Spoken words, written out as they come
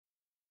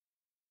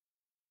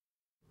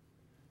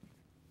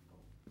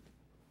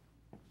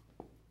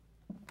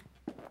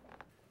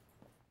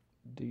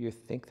Do you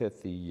think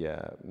that the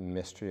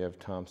mystery of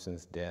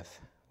Thomson's death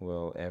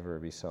will ever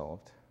be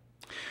solved?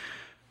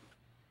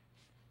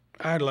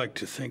 I'd like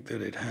to think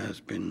that it has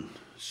been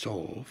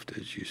solved,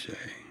 as you say.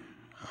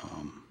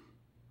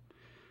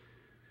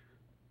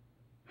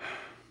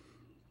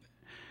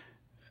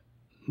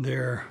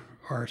 There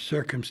are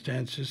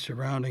circumstances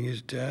surrounding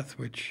his death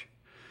which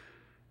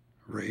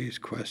raise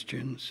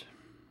questions.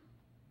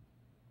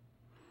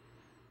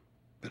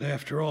 But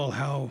after all,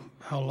 how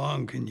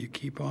long can you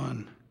keep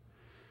on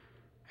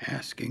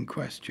asking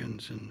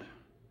questions and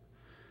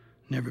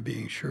never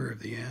being sure of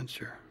the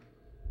answer?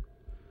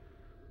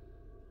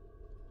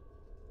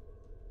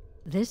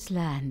 This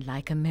land,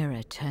 like a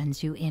mirror,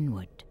 turns you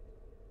inward,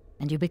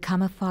 and you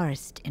become a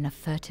forest in a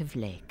furtive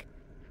lake.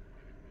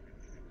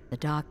 The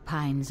dark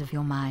pines of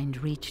your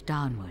mind reach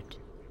downward.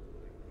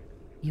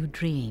 You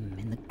dream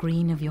in the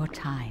green of your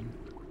time.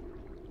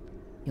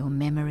 Your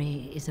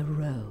memory is a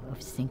row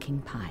of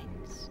sinking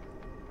pines.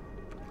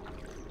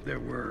 There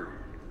were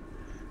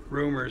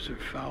rumors of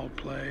foul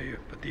play,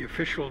 but the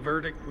official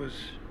verdict was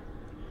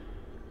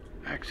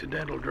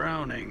accidental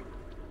drowning.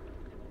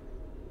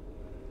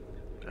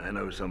 I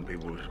know some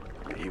people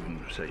even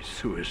say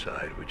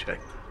suicide, which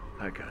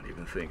I can't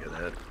even think of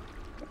that.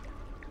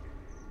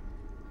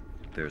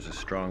 There's a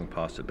strong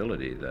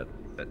possibility that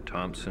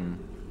Thomson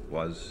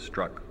was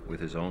struck with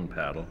his own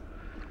paddle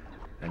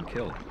and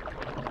killed.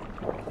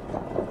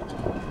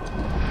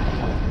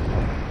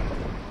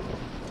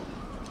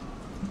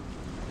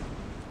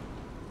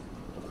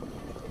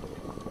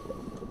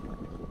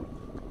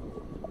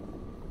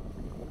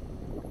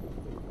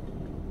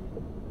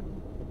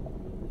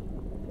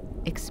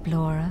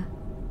 Explorer,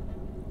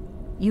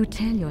 you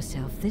tell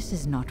yourself this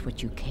is not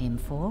what you came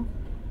for,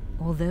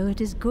 although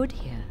it is good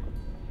here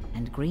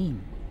and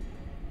green.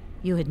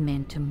 You had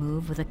meant to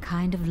move with a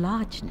kind of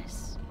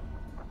largeness.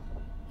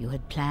 You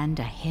had planned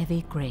a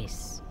heavy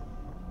grace,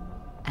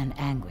 an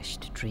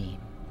anguished dream.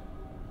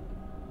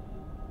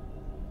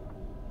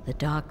 The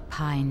dark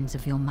pines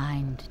of your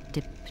mind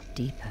dip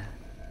deeper,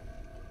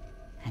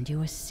 and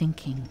you are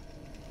sinking,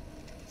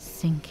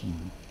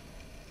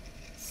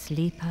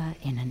 sleeper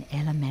in an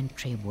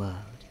elementary world.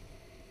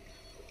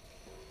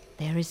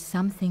 There is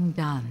something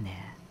down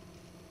there,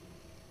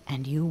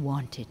 and you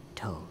want it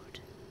told.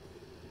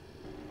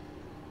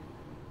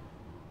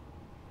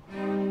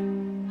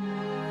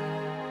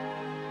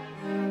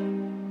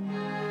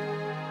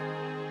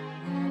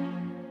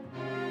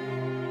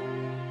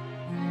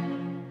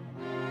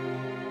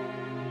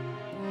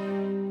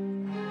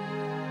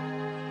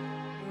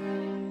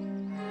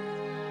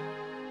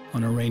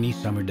 On a rainy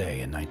summer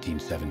day in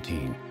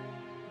 1917,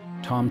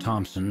 Tom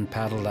Thomson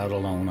paddled out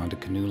alone onto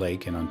Canoe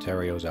Lake in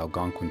Ontario's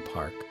Algonquin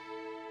Park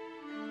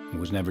and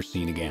was never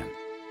seen again.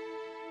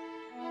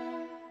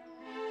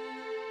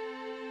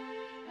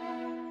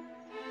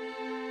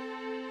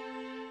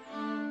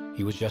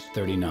 He was just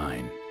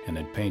 39 and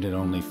had painted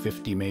only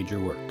 50 major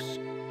works.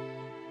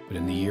 But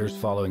in the years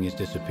following his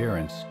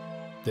disappearance,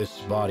 this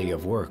body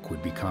of work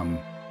would become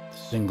the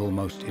single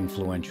most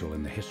influential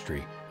in the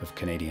history of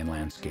Canadian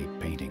landscape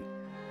painting,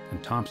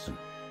 and Thomson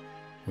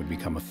would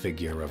become a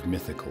figure of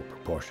mythical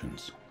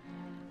proportions.